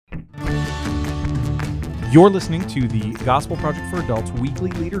You're listening to the Gospel Project for Adults weekly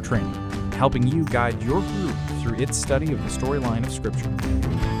leader training, helping you guide your group through its study of the storyline of Scripture.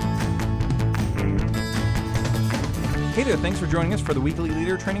 Hey there, thanks for joining us for the weekly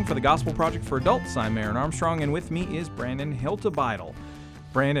leader training for the Gospel Project for Adults. I'm Aaron Armstrong, and with me is Brandon Hiltebeidel.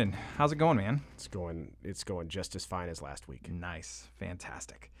 Brandon, how's it going, man? It's going just as fine as last week. Nice,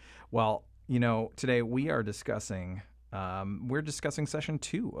 fantastic. Well, today we are discussing session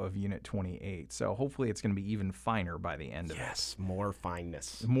 2 of Unit 28, so hopefully it's going to be even finer by the end of it. Yes, more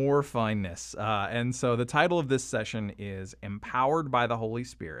fineness. More fineness. And so the title of this session is Empowered by the Holy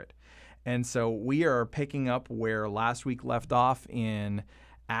Spirit. And so we are picking up where last week left off in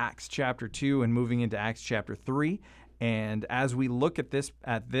Acts chapter 2 and moving into Acts chapter 3. And as we look at this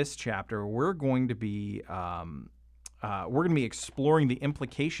chapter, we're going to be exploring the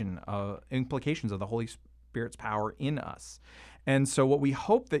implications of the Holy Spirit's power in us. And so what we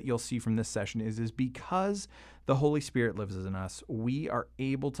hope that you'll see from this session is because the Holy Spirit lives in us, we are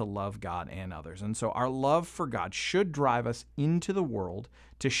able to love God and others. And so our love for God should drive us into the world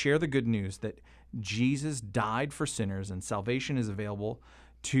to share the good news that Jesus died for sinners and salvation is available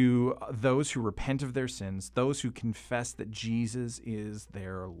to those who repent of their sins, those who confess that Jesus is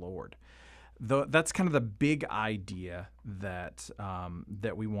their Lord. That's kind of the big idea that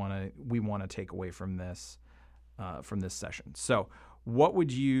we want to take away from this session. So, what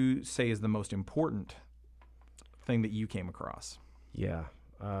would you say is the most important thing that you came across? Yeah,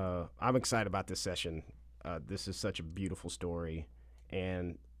 I'm excited about this session. This is such a beautiful story,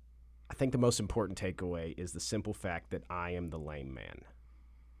 and I think the most important takeaway is the simple fact that I am the lame man.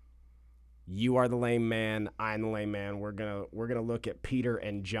 You are the lame man. I'm the lame man. We're gonna look at Peter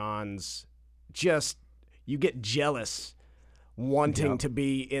and John's. You get jealous wanting to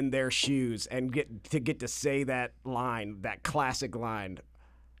be in their shoes and get to say that line, that classic line,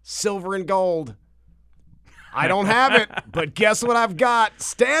 silver and gold. I don't have it, but guess what I've got?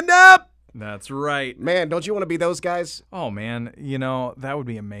 Stand up. That's right. Man, don't you want to be those guys? Oh man, that would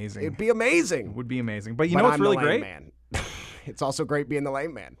be amazing. It'd be amazing. It would be amazing. But what's really great? Man. It's also great being the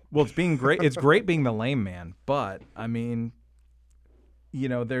lame man. Well, it's great being the lame man, but I mean,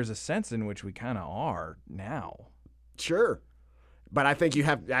 there's a sense in which we kind of are now. Sure. But I think you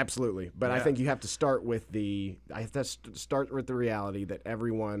have absolutely. But yeah. I think you have to start with the reality that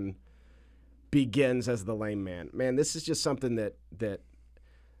everyone begins as the lame man. Man, this is just something that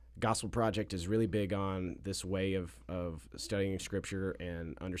Gospel Project is really big on, this way of studying Scripture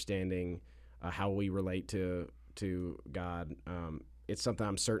and understanding how we relate to God. It's something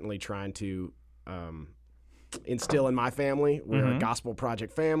I'm certainly trying to instill in my family. We're a Gospel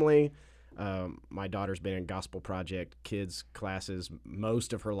Project family. My daughter's been in Gospel Project kids classes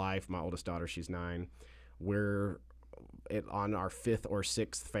most of her life. My oldest daughter, she's 9. We're on our 5th or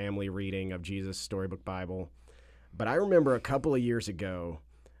 6th family reading of Jesus Storybook Bible. But I remember a couple of years ago,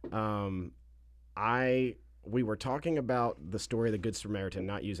 we were talking about the story of the Good Samaritan,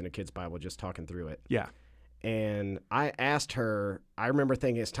 not using a kid's Bible, just talking through it. Yeah. And I asked her, I remember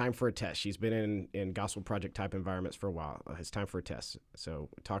thinking it's time for a test. She's been in Gospel Project type environments for a while. It's time for a test. So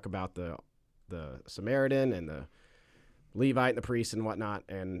talk about the Samaritan and the Levite and the priest and whatnot,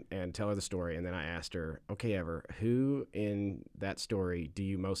 and tell her the story. And then I asked her, okay, Ever, who in that story do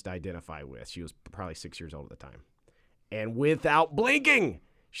you most identify with? She was probably 6 years old at the time. And without blinking,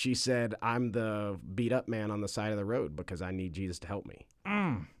 she said, I'm the beat up man on the side of the road because I need Jesus to help me.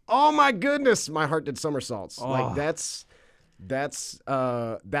 Oh my goodness, my heart did somersaults. Oh. Like that's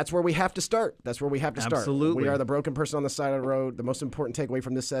where we have to start. That's where we have to start. Absolutely. We are the broken person on the side of the road. The most important takeaway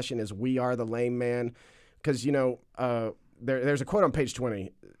from this session is we are the lame man. Because, there's a quote on page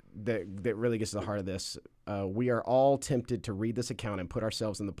 20 that really gets to the heart of this. We are all tempted to read this account and put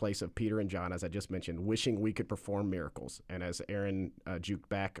ourselves in the place of Peter and John, as I just mentioned, wishing we could perform miracles. And as Aaron juked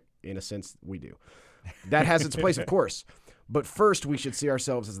back, in a sense, we do. That has its place, of course. But first, we should see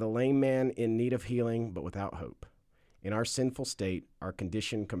ourselves as the lame man in need of healing, but without hope. In our sinful state, our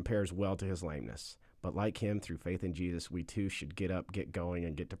condition compares well to his lameness. But like him, through faith in Jesus, we too should get up, get going,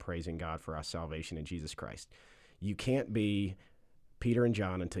 and get to praising God for our salvation in Jesus Christ. You can't be Peter and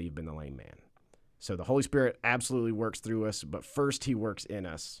John until you've been the lame man. So the Holy Spirit absolutely works through us, but first he works in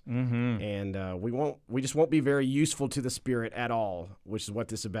us. Mm-hmm. And we just won't be very useful to the Spirit at all, which is what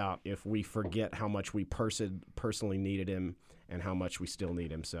this is about, if we forget how much we personally needed him and how much we still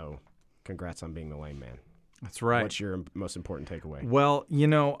need him. So congrats on being the lame man. That's right. What's your most important takeaway? Well,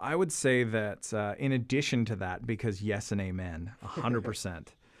 I would say that in addition to that, because yes and amen, 100%,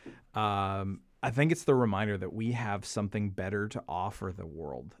 I think it's the reminder that we have something better to offer the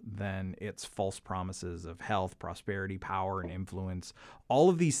world than its false promises of health, prosperity, power, and influence. All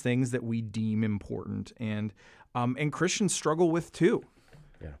of these things that we deem important, and Christians struggle with too.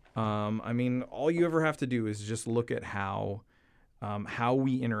 Yeah. I mean, all you ever have to do is just look at how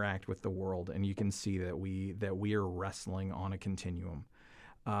we interact with the world, and you can see that we are wrestling on a continuum.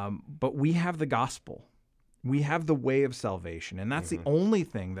 But we have the gospel. We have the way of salvation, and that's the only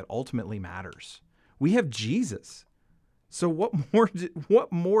thing that ultimately matters. We have Jesus. So what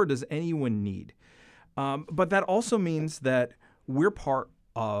more does anyone need? But that also means that we're part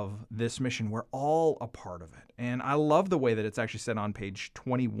of this mission. We're all a part of it. And I love the way that it's actually said on page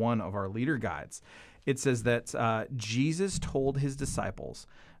 21 of our leader guides. It says that Jesus told his disciples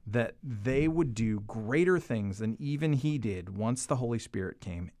that they would do greater things than even he did once the Holy Spirit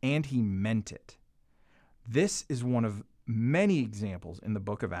came, and he meant it. This is one of many examples in the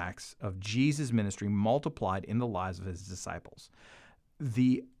book of Acts of Jesus' ministry multiplied in the lives of his disciples.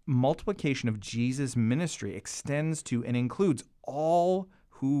 The multiplication of Jesus' ministry extends to and includes all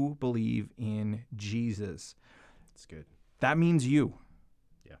who believe in Jesus. That's good. That means you.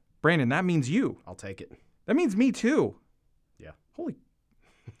 Yeah. Brandon, that means you. I'll take it. That means me too. Yeah. Holy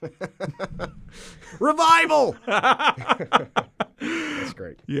revival! That's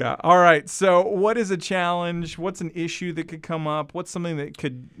great. Yeah. All right. So what is a challenge? What's an issue that could come up? What's something that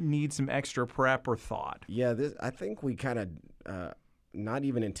could need some extra prep or thought? Yeah, I think we kind of not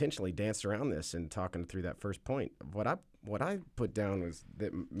even intentionally danced around this and talking through that first point. What I put down was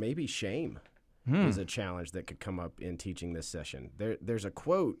that maybe shame is a challenge that could come up in teaching this session. There's a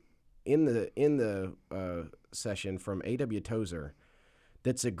quote in the session from A.W. Tozer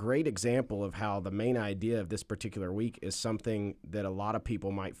that's a great example of how the main idea of this particular week is something that a lot of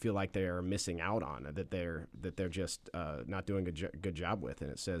people might feel like they are missing out on, that they're just not doing a good job with. And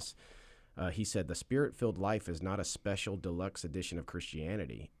it says, he said, "The Spirit-filled life is not a special deluxe edition of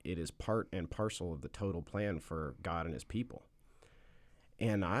Christianity. It is part and parcel of the total plan for God and his people."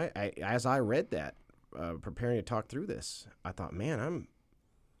 And I as I read that, preparing to talk through this, I thought, man,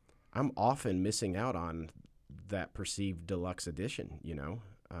 I'm often missing out on that perceived deluxe edition.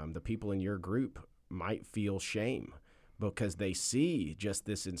 The people in your group might feel shame because they see just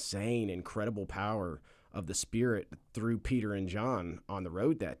this insane, incredible power of the Spirit through Peter and John on the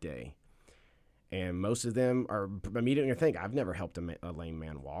road that day. And most of them are immediately going to think, I've never helped a lame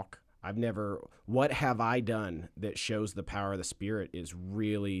man walk. What have I done that shows the power of the Spirit is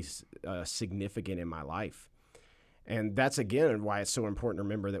really significant in my life? And that's, again, why it's so important to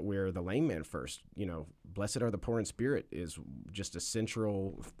remember that we're the lame man first. Blessed are the poor in spirit is just a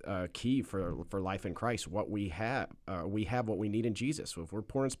central key for life in Christ. What we have what we need in Jesus. So if we're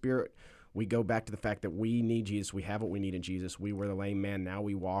poor in spirit, we go back to the fact that we need Jesus. We have what we need in Jesus. We were the lame man, now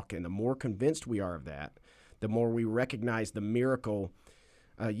we walk. And the more convinced we are of that, the more we recognize the miracle,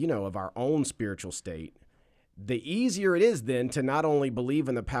 of our own spiritual state, the easier it is then to not only believe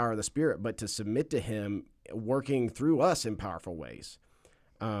in the power of the Spirit, but to submit to him working through us in powerful ways.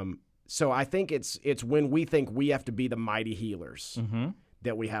 So I think it's when we think we have to be the mighty healers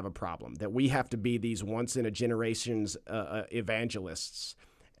that we have a problem, that we have to be these once-in-a-generation's evangelists,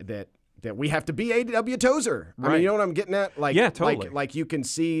 that we have to be A.W. Tozer. Right. I mean, you know what I'm getting at? Yeah, totally. Like you can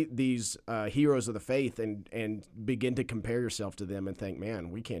see these heroes of the faith and begin to compare yourself to them and think,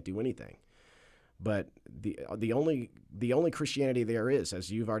 man, we can't do anything. But the only Christianity there is, as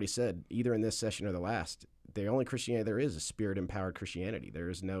you've already said, either in this session or the last, the only Christianity there is Spirit-empowered Christianity.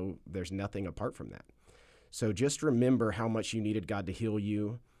 There's nothing apart from that. So just remember how much you needed God to heal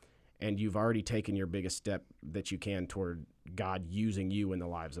you, and you've already taken your biggest step that you can toward God using you in the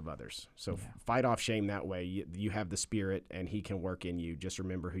lives of others. So fight off shame that way. You have the Spirit, and he can work in you. Just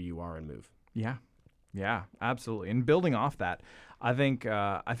remember who you are and move. Yeah, absolutely. And building off that, I think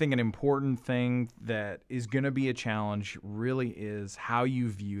an important thing that is going to be a challenge really is how you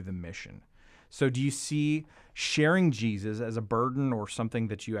view the mission. So do you see sharing Jesus as a burden or something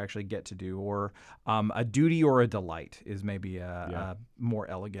that you actually get to do, or a duty or a delight is maybe a more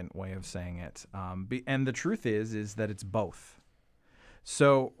elegant way of saying it. And the truth is that it's both.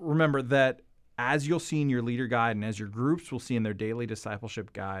 So remember that as you'll see in your leader guide and as your groups will see in their daily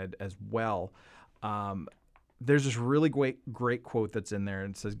discipleship guide as well, there's this really great quote that's in there.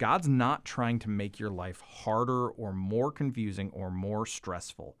 And it says, God's not trying to make your life harder or more confusing or more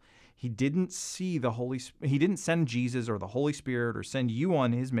stressful. He didn't send Jesus or the Holy Spirit or send you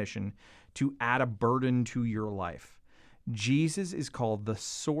on his mission to add a burden to your life. Jesus is called the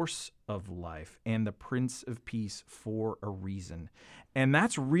source of life and the Prince of Peace for a reason. And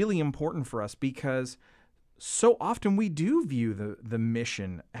that's really important for us because so often we do view the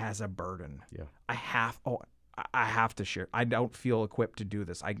mission as a burden. Yeah. I have to share. I don't feel equipped to do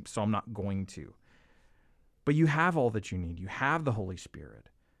this, so I'm not going to. But you have all that you need. You have the Holy Spirit.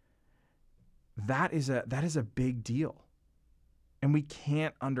 That is a big deal. And we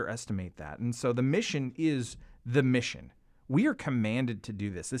can't underestimate that. And so the mission is the mission. We are commanded to do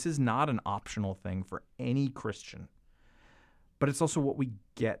this. This is not an optional thing for any Christian. But it's also what we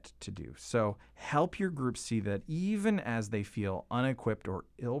get to do. So help your group see that even as they feel unequipped or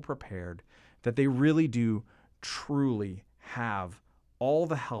ill-prepared, that they really do truly have all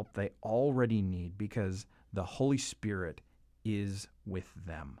the help they already need because the Holy Spirit is with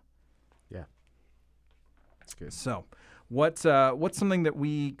them. Yeah. That's good. So what's something that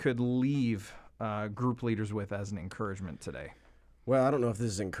we could leave group leaders with as an encouragement today? Well, I don't know if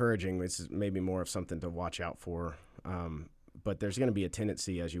this is encouraging. It's maybe more of something to watch out for. But there's going to be a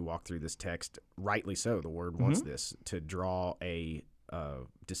tendency as you walk through this text, rightly so, the Word wants this, to draw a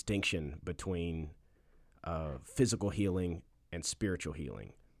distinction between physical healing and spiritual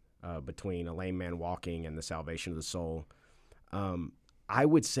healing, between a lame man walking and the salvation of the soul. I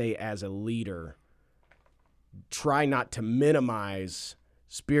would say as a leader, try not to minimize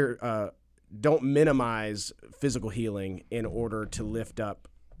don't minimize physical healing in order to lift up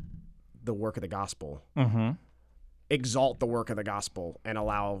the work of the gospel. Mm-hmm. Exalt the work of the gospel and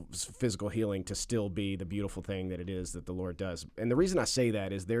allow physical healing to still be the beautiful thing that it is that the Lord does. And the reason I say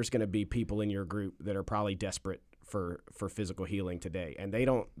that is there's going to be people in your group that are probably desperate for physical healing today. And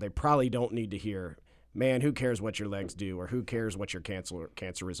they probably don't need to hear, man, who cares what your legs do, or who cares what your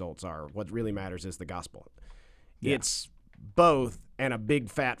cancer results are? What really matters is the gospel. Yeah. It's both, and a big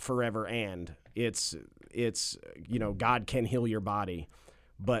fat forever and. It's God can heal your body,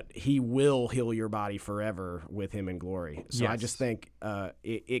 but he will heal your body forever with him in glory. So yes. I just think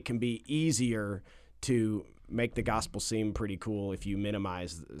it can be easier to make the gospel seem pretty cool if you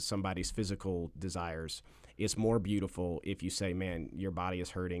minimize somebody's physical desires. It's more beautiful if you say, man, your body is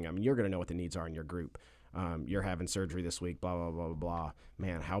hurting. I mean, you're going to know what the needs are in your group. You're having surgery this week, blah, blah, blah, blah, blah.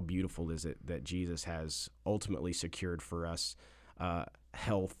 Man, how beautiful is it that Jesus has ultimately secured for us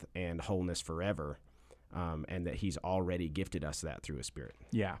health and wholeness forever. And that he's already gifted us that through his Spirit.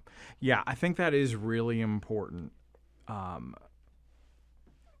 Yeah. I think that is really important.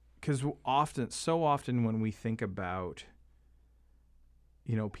 Because so often when we think about,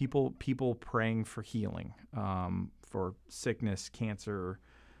 people praying for healing, for sickness, cancer,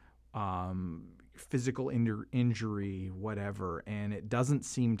 physical injury, whatever, and it doesn't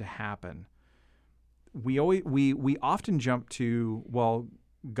seem to happen, we often jump to, well,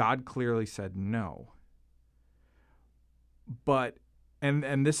 God clearly said no. But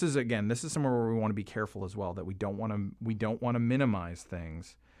and this is somewhere where we want to be careful as well, that we don't want to minimize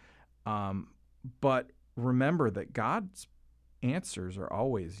things. But remember that God's answers are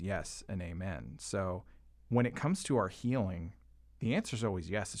always yes and amen. So when it comes to our healing, the answer is always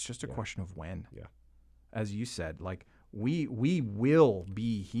yes. It's just a question of when. Yeah. As you said, like we will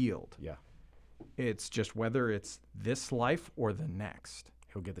be healed. Yeah. It's just whether it's this life or the next.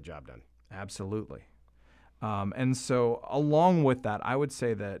 He'll get the job done. Absolutely. And so along with that, I would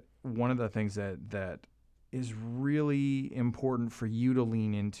say that one of the things that is really important for you to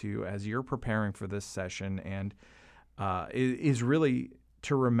lean into as you're preparing for this session and is really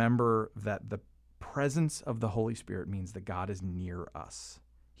to remember that the presence of the Holy Spirit means that God is near us.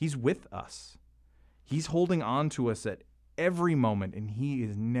 He's with us. He's holding on to us at every moment, and he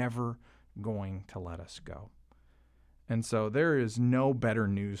is never going to let us go. And so there is no better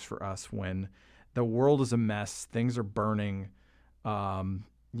news for us when the world is a mess, things are burning,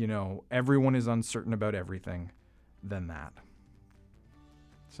 everyone is uncertain about everything, than that.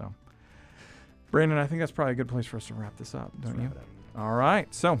 So, Brandon, I think that's probably a good place for us to wrap this up, don't you? All right.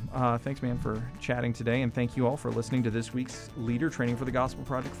 So, thanks, man, for chatting today, and thank you all for listening to this week's Leader Training for the Gospel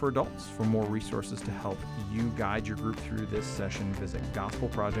Project for Adults. For more resources to help you guide your group through this session, visit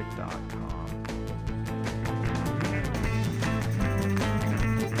gospelproject.com.